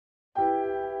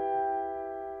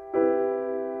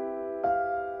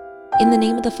In the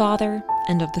name of the Father,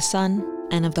 and of the Son,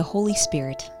 and of the Holy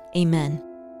Spirit. Amen.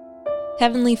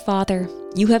 Heavenly Father,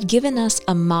 you have given us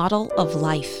a model of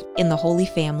life in the Holy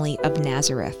Family of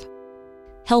Nazareth.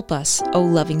 Help us, O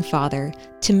loving Father,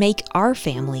 to make our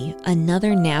family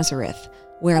another Nazareth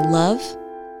where love,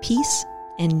 peace,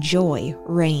 and joy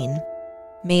reign.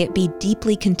 May it be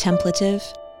deeply contemplative,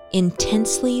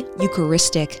 intensely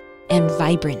Eucharistic, and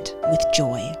vibrant with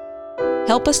joy.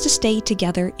 Help us to stay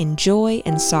together in joy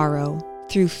and sorrow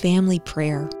through family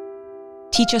prayer.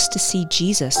 Teach us to see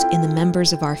Jesus in the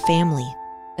members of our family,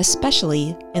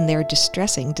 especially in their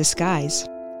distressing disguise.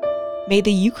 May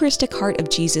the Eucharistic heart of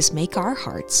Jesus make our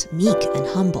hearts meek and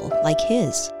humble like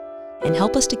His, and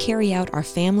help us to carry out our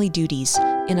family duties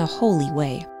in a holy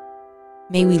way.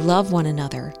 May we love one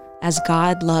another as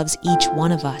God loves each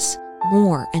one of us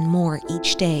more and more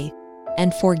each day,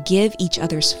 and forgive each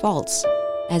other's faults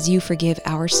as you forgive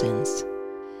our sins.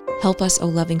 Help us, O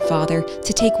loving Father,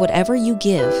 to take whatever you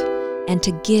give and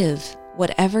to give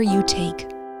whatever you take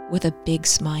with a big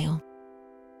smile.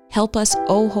 Help us,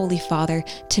 O Holy Father,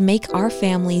 to make our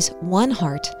families one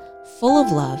heart full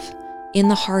of love in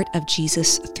the heart of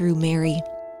Jesus through Mary.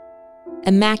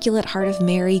 Immaculate Heart of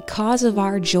Mary, cause of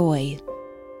our joy,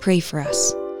 pray for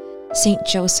us. Saint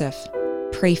Joseph,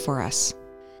 pray for us.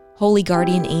 Holy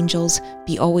guardian angels,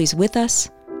 be always with us,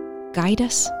 guide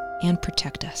us, and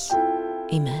protect us.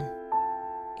 Amen.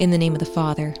 In the name of the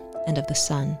Father, and of the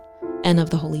Son, and of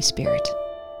the Holy Spirit.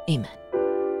 Amen.